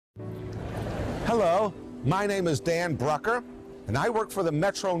Hello, my name is Dan Brucker, and I work for the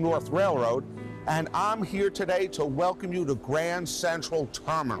Metro-North Railroad, and I'm here today to welcome you to Grand Central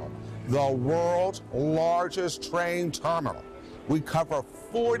Terminal, the world's largest train terminal. We cover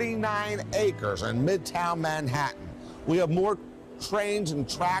 49 acres in Midtown Manhattan. We have more trains and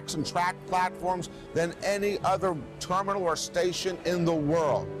tracks and track platforms than any other terminal or station in the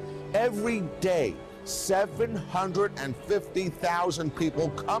world. Every day, 750,000 people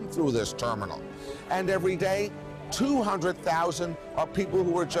come through this terminal. And every day, 200,000 are people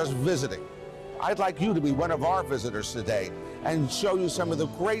who are just visiting. I'd like you to be one of our visitors today and show you some of the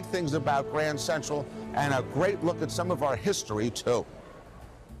great things about Grand Central and a great look at some of our history, too.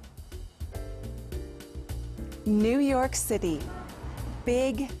 New York City.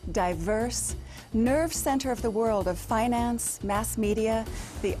 Big, diverse, nerve center of the world of finance, mass media,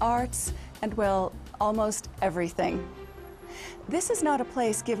 the arts, and, well, almost everything. This is not a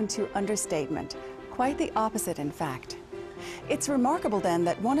place given to understatement, quite the opposite, in fact. It's remarkable, then,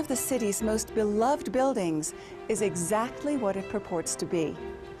 that one of the city's most beloved buildings is exactly what it purports to be.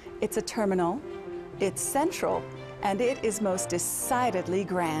 It's a terminal, it's central, and it is most decidedly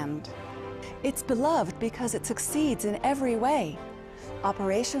grand. It's beloved because it succeeds in every way,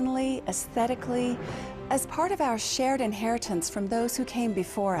 operationally, aesthetically, as part of our shared inheritance from those who came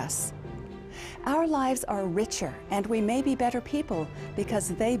before us. Our lives are richer, and we may be better people because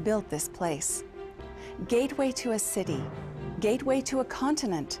they built this place. Gateway to a city, gateway to a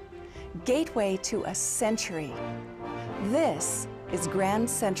continent, gateway to a century. This is Grand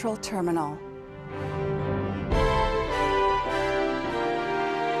Central Terminal.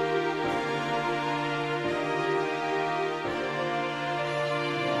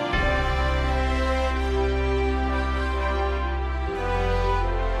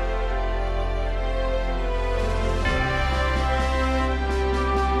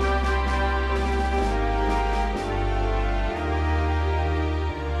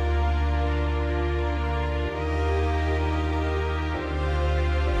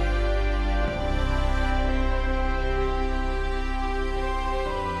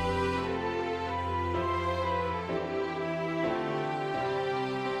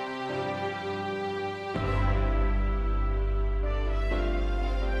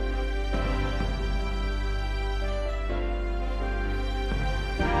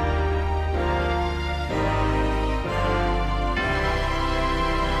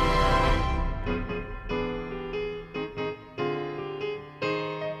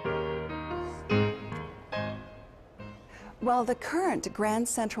 While the current Grand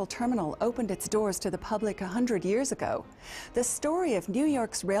Central Terminal opened its doors to the public 100 years ago, the story of New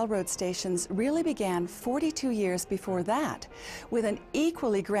York's railroad stations really began 42 years before that, with an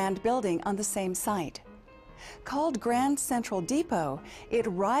equally grand building on the same site. Called Grand Central Depot, it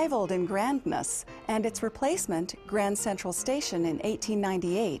rivaled in grandness, and its replacement, Grand Central Station in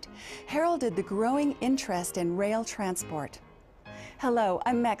 1898, heralded the growing interest in rail transport. Hello,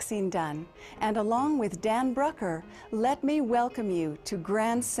 I'm Maxine Dunn, and along with Dan Brucker, let me welcome you to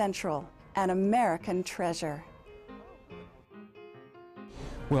Grand Central, an American treasure.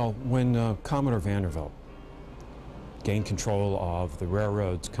 Well, when Commodore Vanderbilt gained control of the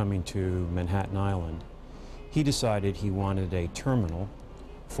railroads coming to Manhattan Island, he decided he wanted a terminal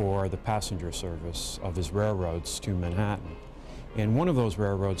for the passenger service of his railroads to Manhattan. And one of those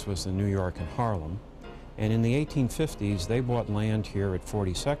railroads was the New York and Harlem. And in the 1850s, they bought land here at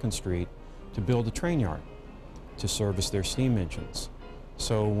 42nd Street to build a train yard to service their steam engines.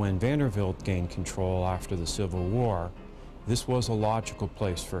 So when Vanderbilt gained control after the Civil War, this was a logical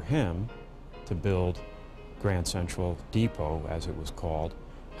place for him to build Grand Central Depot, as it was called.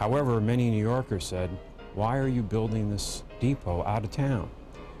 However, many New Yorkers said, why are you building this depot out of town?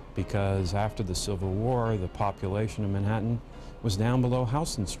 Because after the Civil War, the population of Manhattan was down below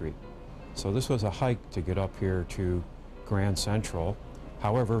Houston Street. So this was a hike to get up here to Grand Central.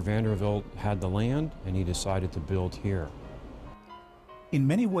 However, Vanderbilt had the land, and he decided to build here. In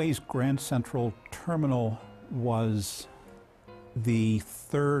many ways, Grand Central Terminal was the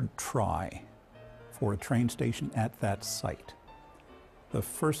third try for a train station at that site. The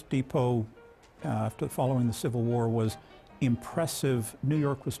first depot following the Civil War was impressive. New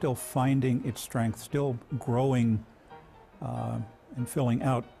York was still finding its strength, still growing and filling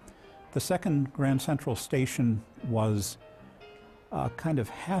out. The second Grand Central Station was a kind of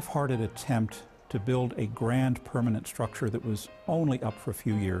half-hearted attempt to build a grand permanent structure that was only up for a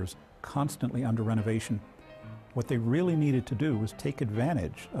few years, constantly under renovation. What they really needed to do was take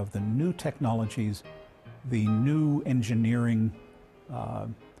advantage of the new technologies, the new engineering,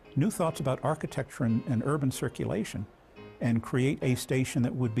 new thoughts about architecture and urban circulation, and create a station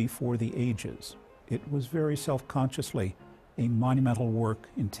that would be for the ages. It was very self-consciously a monumental work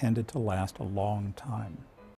intended to last a long time.